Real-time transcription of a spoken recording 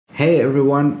Hey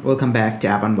everyone, welcome back to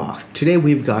Appunbox. Today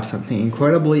we've got something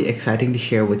incredibly exciting to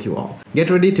share with you all.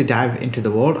 Get ready to dive into the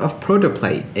world of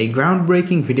ProtoPlay, a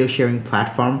groundbreaking video sharing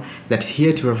platform that's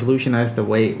here to revolutionize the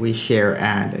way we share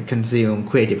and consume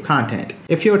creative content.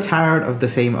 If you're tired of the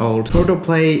same old,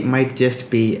 ProtoPlay might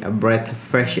just be a breath of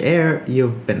fresh air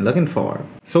you've been looking for.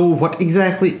 So what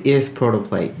exactly is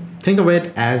ProtoPlay? Think of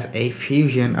it as a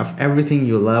fusion of everything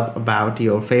you love about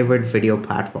your favorite video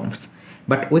platforms,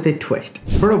 but with a twist.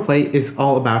 ProtoPlay is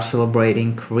all about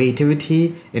celebrating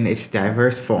creativity in its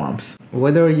diverse forms.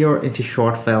 Whether you're into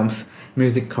short films,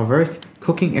 music covers,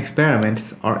 cooking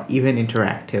experiments, or even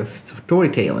interactive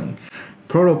storytelling,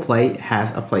 ProtoPlay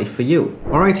has a place for you.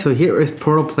 Alright, so here is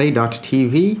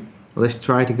protoplay.tv. Let's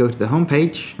try to go to the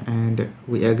homepage, and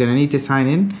we are gonna need to sign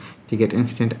in to get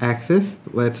instant access.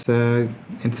 Let's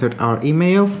insert our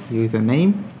email,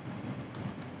 username,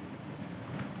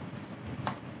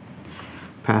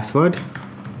 password.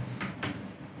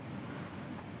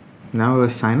 Now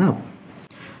let's sign up.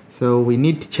 So we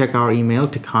need to check our email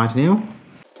to continue.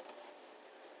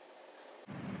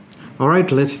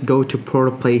 Alright, let's go to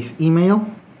ProtoPlay's email.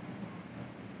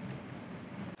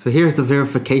 So here's the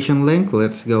verification link.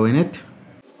 Let's go in it.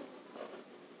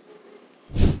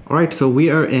 Alright, so we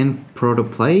are in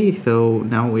ProtoPlay. So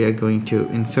now we are going to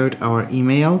insert our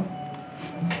email.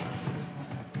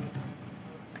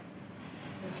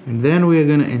 And then we are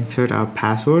going to insert our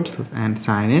passwords and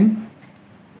sign in.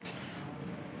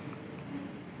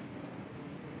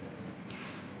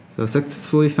 So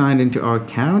successfully signed into our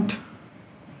account.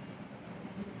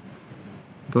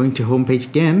 Going to homepage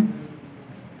again.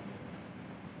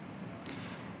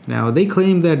 Now they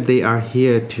claim that they are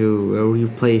here to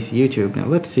replace YouTube. Now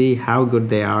let's see how good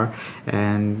they are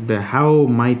and how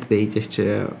might they just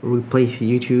replace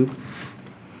YouTube.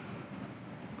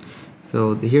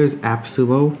 So here's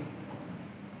AppSumo,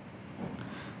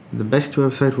 the best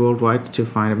website worldwide to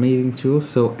find amazing tools.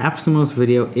 So AppSumo's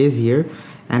video is here,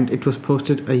 and it was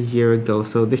posted a year ago.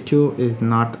 So this tool is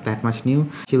not that much new,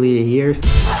 actually a year.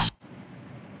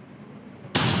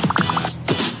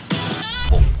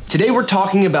 Today we're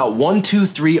talking about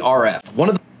 123RF, one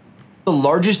of the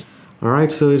largest.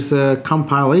 Alright, so it's a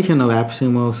compilation of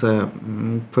AppSumo's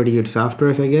pretty good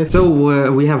softwares, I guess. So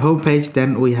we have homepage,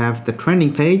 then we have the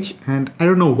trending page, and I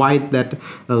don't know why that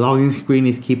login screen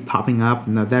is keep popping up.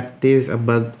 Now that is a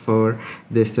bug for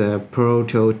this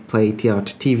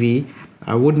ProtoPlay.tv.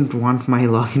 I wouldn't want my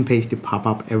login page to pop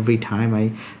up every time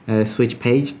I switch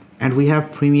page. And we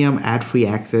have premium ad-free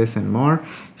access and more.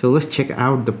 So let's check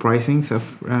out the pricings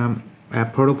of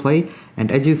ProtoPlay,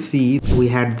 and as you see, we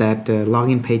had that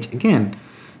login page again.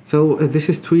 So this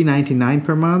is $3.99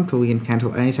 per month. We can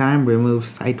cancel anytime, remove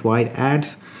site-wide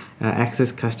ads,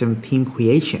 access custom theme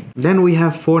creation. Then we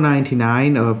have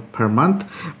 $4.99 per month,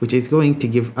 which is going to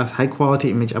give us high-quality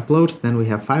image uploads. Then we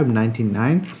have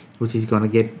 $5.99, which is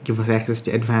going to give us access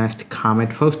to advanced comment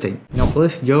posting. Now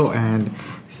let's go and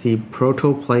see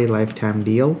ProtoPlay lifetime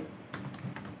deal.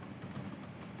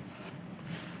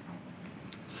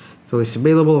 So it's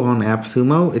available on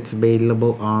AppSumo. It's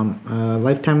available on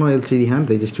Lifetime LTD Hunt.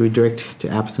 They just redirect us to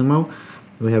AppSumo.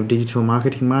 We have Digital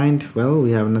Marketing Mind. Well,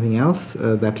 we have nothing else.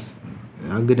 That's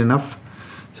good enough.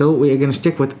 So we are going to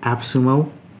stick with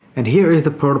AppSumo. And here is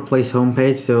the ProtoPlay's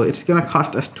homepage. So it's going to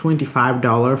cost us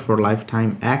 $25 for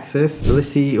lifetime access. So let's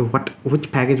see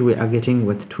which package we are getting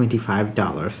with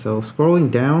 $25. So scrolling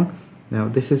down. Now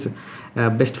this is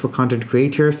best for content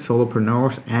creators,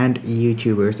 solopreneurs, and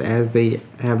YouTubers. As they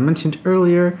have mentioned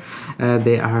earlier,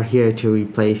 they are here to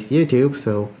replace YouTube,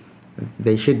 so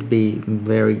they should be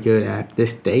very good at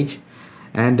this stage.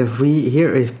 And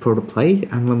here is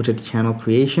ProtoPlay, unlimited channel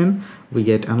creation. We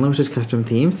get unlimited custom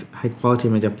themes, high quality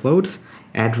image uploads,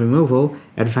 ad removal,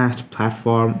 advanced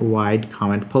platform-wide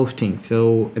comment posting.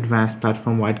 So advanced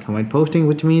platform-wide comment posting,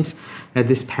 which means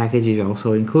this package is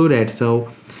also included. So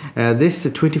this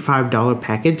 $25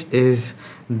 package is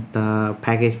the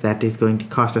package that is going to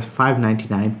cost us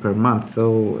 $5.99 per month.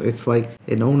 So it's like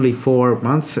in only 4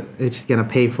 months, it's gonna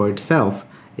pay for itself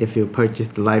if you purchase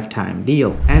the lifetime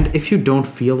deal. And if you don't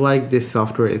feel like this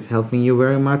software is helping you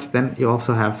very much, then you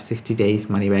also have 60 days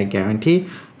money back guarantee.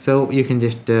 So you can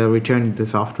just return the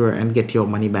software and get your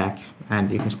money back,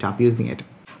 and you can stop using it.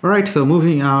 Alright, so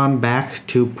moving on back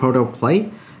to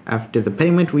ProtoPlay. After the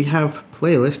payment, we have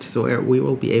playlists, so we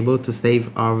will be able to save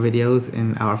our videos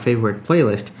in our favorite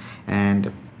playlist.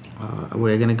 And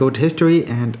we're gonna go to history,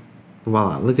 and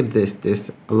voila, look at this.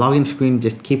 This login screen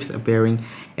just keeps appearing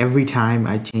every time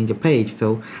I change a page.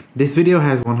 So this video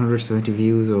has 170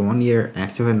 views 1 year and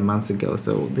 7 months ago.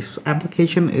 So this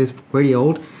application is pretty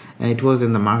old. and it was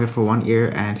in the market for 1 year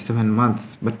and 7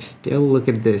 months. But still, look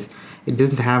at this. It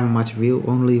doesn't have much view,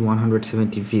 only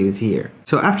 170 views here.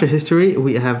 So after history,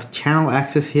 we have channel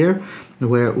access here,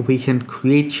 where we can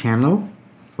create channel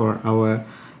for our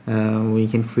we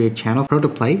can create channel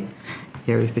ProtoPlay.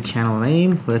 Here is the channel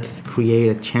name. Let's create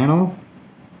a channel.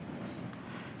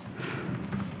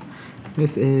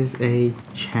 This is a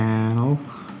channel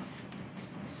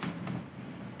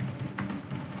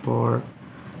for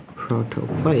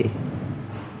ProtoPlay.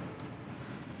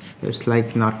 It's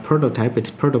like not prototype,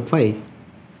 it's ProtoPlay.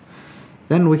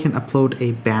 Then we can upload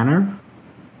a banner.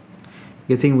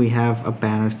 Good thing we have a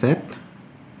banner set.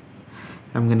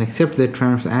 I'm gonna accept the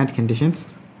terms and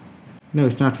conditions. No,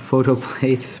 it's not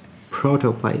PhotoPlay, it's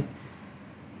ProtoPlay.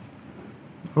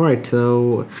 Alright,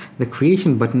 so the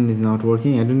creation button is not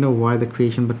working. I don't know why the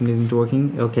creation button isn't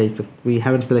working. Okay, so we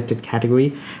haven't selected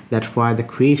category. That's why the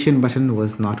creation button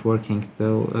was not working.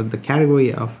 So the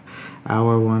category of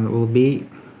our one will be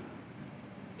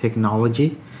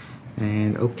technology.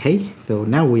 And okay, so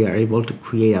now we are able to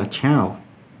create our channel.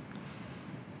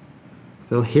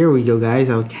 So here we go, guys.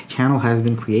 Our channel has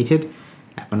been created.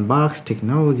 Appunbox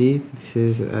technology. This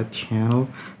is a channel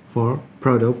for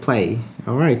ProtoPlay.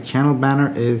 Alright, channel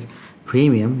banner is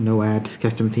premium, no ads,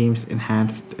 custom themes,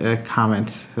 enhanced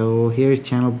comments. So here's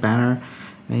channel banner,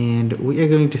 and we are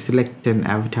going to select an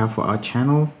avatar for our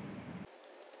channel.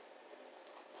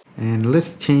 And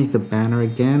let's change the banner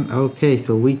again. Okay,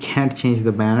 so we can't change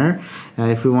the banner.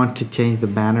 If we want to change the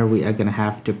banner, we are gonna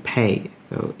have to pay.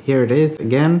 So here it is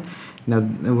again. Now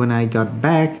when I got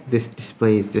back, this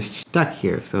display is just stuck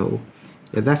here. So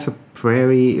yeah, that's a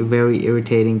very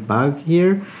irritating bug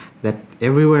here, that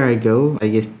everywhere I go I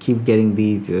just keep getting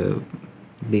these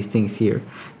things here.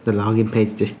 The login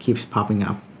page just keeps popping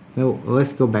up. So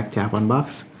let's go back to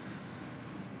appunbox,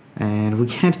 and we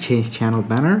can't change channel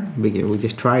banner. We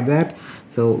just tried that.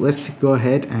 So let's go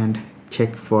ahead and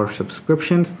check for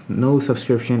subscriptions. No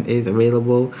subscription is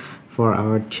available for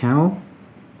our channel.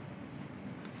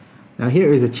 Now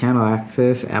here is the channel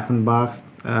access, appunbox,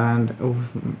 and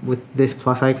with this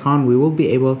plus icon we will be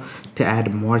able to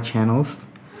add more channels.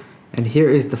 And here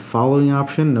is the following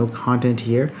option, no content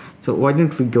here. So why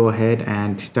don't we go ahead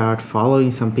and start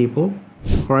following some people.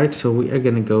 Alright, so we are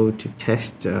gonna go to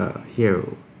test here.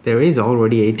 There is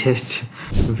already a test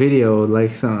video,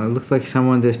 like it looks like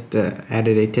someone just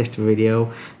added a test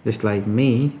video just like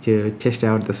me to test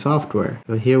out the software.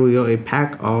 So here we go, a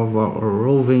pack of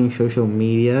roving social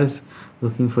medias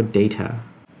looking for data.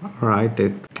 Alright,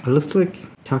 it looks like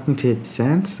talking to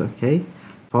AdSense. Okay,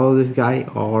 follow this guy,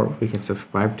 or we can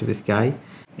subscribe to this guy.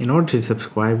 In order to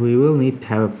subscribe, we will need to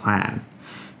have a plan.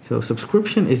 So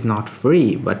subscription is not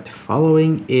free, but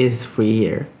following is free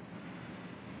here.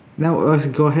 Now let's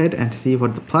go ahead and see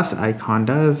what the plus icon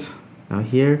does. Now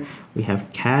here we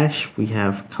have cache, we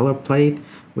have color plate,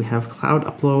 we have cloud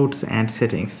uploads and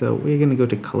settings. So we're going to go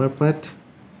to color plate.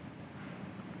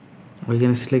 We're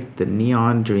going to select the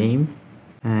Neon Dream,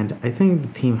 and I think the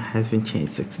theme has been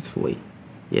changed successfully.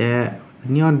 Yeah, the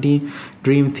Neon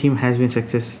Dream theme has been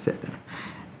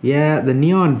the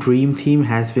Neon Dream theme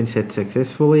has been set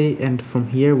successfully. And from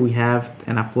here we have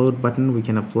an upload button. We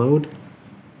can upload.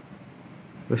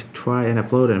 Let's try and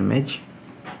upload an image.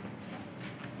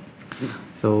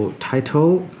 So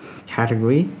title,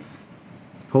 category,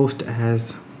 post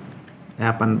as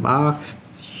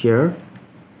appunbox here,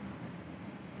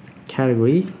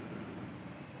 category,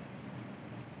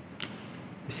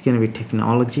 it's gonna be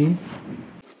technology.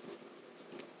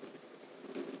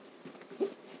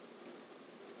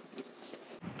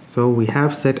 So we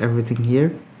have set everything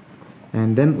here,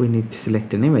 and then we need to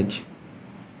select an image.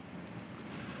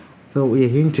 So we are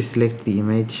going to select the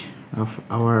image of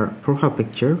our profile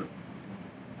picture,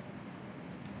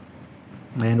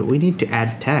 and we need to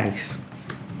add tags.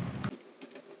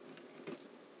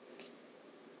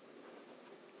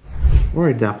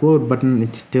 Alright, the upload button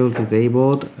is still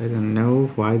disabled. I don't know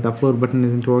why the upload button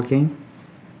isn't working.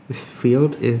 This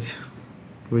field is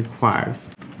required.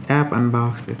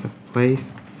 Appunbox is the place.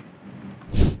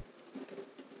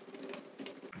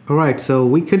 Alright, so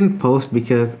we couldn't post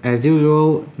because, as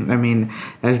usual,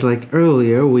 as like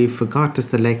earlier, we forgot to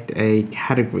select a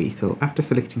category. So after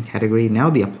selecting category, now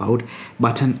the upload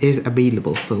button is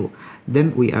available. So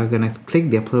then we are gonna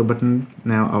click the upload button.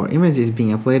 Now our image is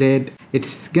being uploaded.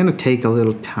 It's gonna take a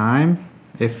little time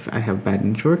if I have bad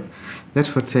network.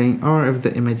 That's what's saying, or if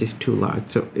the image is too large.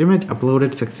 So image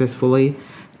uploaded successfully.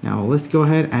 Now let's go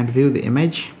ahead and view the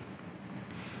image.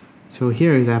 So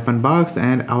here is appunbox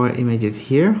and our image is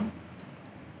here.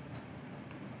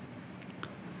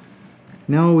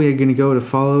 Now we are going to go to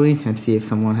followings and see if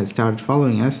someone has started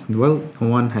following us. Well, no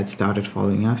one had started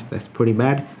following us. That's pretty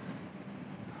bad.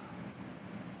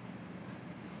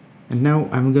 And now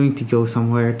I'm going to go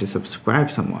somewhere to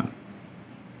subscribe someone.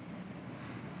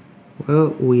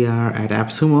 Well, we are at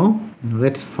AppSumo.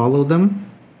 Let's follow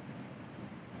them.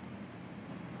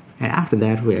 And after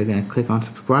that, we are going to click on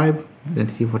subscribe, then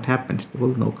see what happens. Well,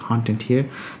 no content here.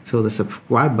 So the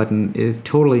subscribe button is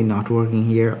totally not working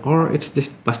here, or it's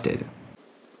just busted.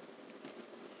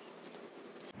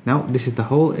 Now, this is the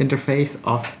whole interface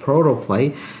of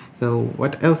ProtoPlay. So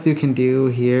what else you can do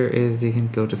here is you can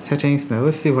go to settings. Now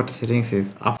let's see what settings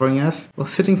is offering us. Well,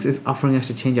 settings is offering us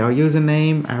to change our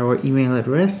username, our email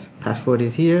address, password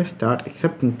is here, start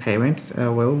accepting payments.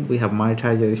 Well, we have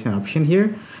monetization option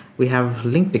here. We have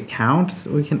linked accounts.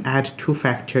 We can add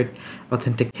two-factor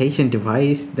authentication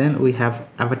device. Then we have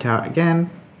avatar again.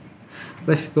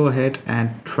 Let's go ahead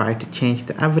and try to change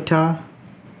the avatar.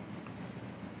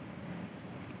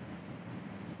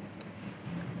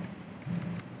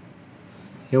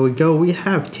 Here we go, we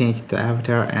have changed the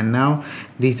avatar, and now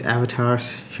these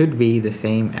avatars should be the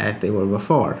same as they were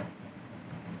before.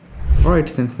 Alright,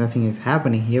 since nothing is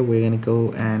happening here, we're gonna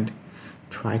go and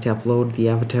try to upload the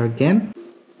avatar again.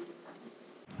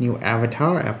 New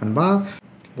avatar, appunbox.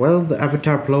 Well, the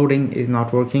avatar uploading is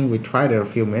not working. We tried it a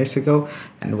few minutes ago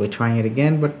and we're trying it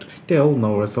again, but still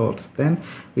no results. Then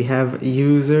we have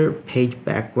user page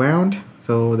background.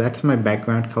 So that's my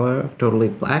background color, totally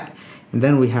black. And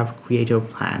then we have creator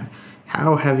plan.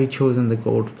 How have you chosen the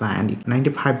gold plan?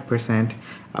 95%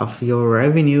 of your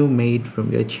revenue made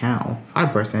from your channel,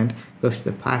 5% goes to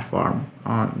the platform.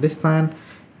 On this plan,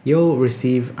 you'll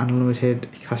receive unlimited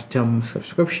custom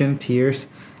subscription tiers,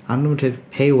 unlimited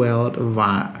paywalled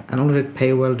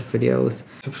videos,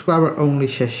 subscriber only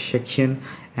section,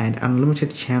 and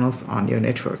unlimited channels on your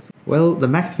network. Well, the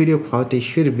max video quality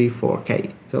should be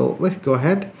 4K. So let's go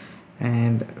ahead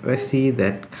and let's see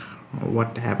that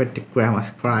what happened to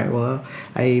Grandma's Cry. Well,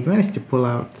 I managed to pull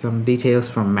out some details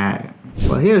from Mag.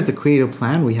 Well, here's the creator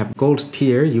plan. We have gold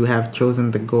tier. You have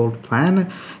chosen the gold plan.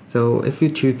 So if you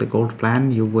choose the gold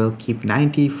plan, you will keep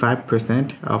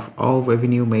 95% of all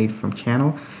revenue made from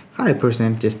channel.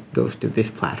 5% just goes to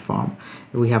this platform.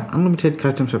 We have unlimited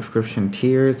custom subscription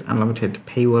tiers, unlimited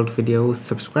paywalled videos,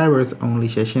 subscribers only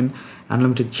session,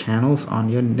 unlimited channels on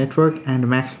your network, and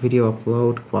max video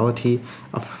upload quality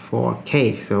of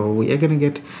 4K. So we are gonna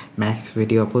get max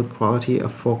video upload quality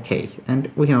of 4K,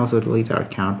 and we can also delete our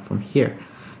account from here.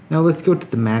 Now let's go to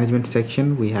the management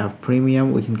section. We have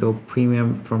premium. We can go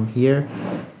premium from here,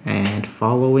 and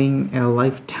following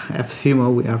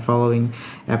AppSumo, we are following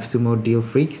AppSumo Deal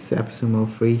Freaks, AppSumo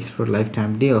Freaks for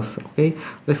lifetime deals. Okay,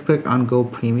 let's click on Go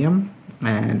Premium,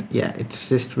 and yeah, it's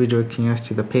just redirecting us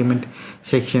to the payment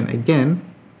section again.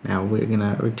 Now we're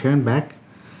gonna return back,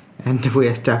 and we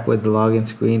are stuck with the login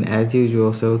screen as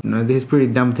usual. So this is pretty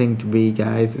dumb thing to be,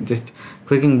 guys. Just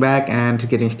clicking back and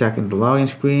getting stuck in the login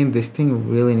screen. This thing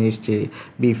really needs to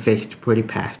be fixed pretty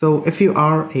fast. So if you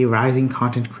are a rising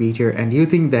content creator and you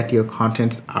think that your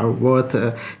contents are worth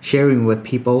sharing with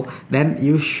people, then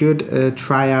you should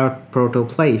try out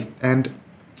ProtoPlay. And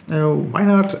why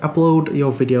not upload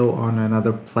your video on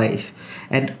another place?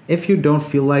 And if you don't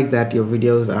feel like that your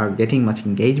videos are getting much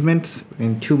engagements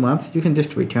in 2 months, you can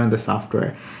just return the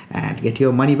software and get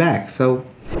your money back. So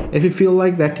if you feel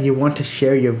like that you want to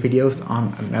share your videos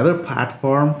on another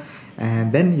platform,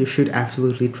 and then you should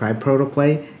absolutely try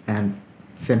ProtoPlay. And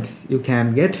since you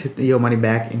can get your money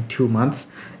back in 2 months,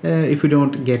 if you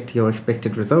don't get your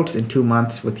expected results in 2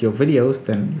 months with your videos,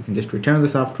 then you can just return the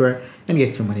software and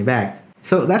get your money back.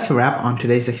 So that's a wrap on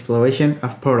today's exploration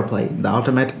of ProtoPlay, the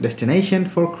ultimate destination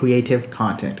for creative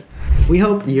content. We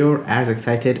hope you're as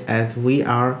excited as we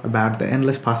are about the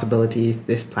endless possibilities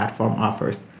this platform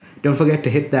offers. Don't forget to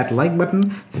hit that like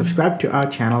button, subscribe to our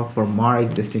channel for more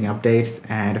existing updates,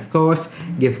 and of course,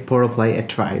 give ProtoPlay a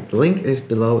try. The link is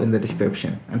below in the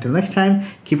description. Until next time,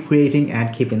 keep creating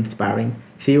and keep inspiring.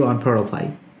 See you on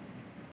ProtoPlay.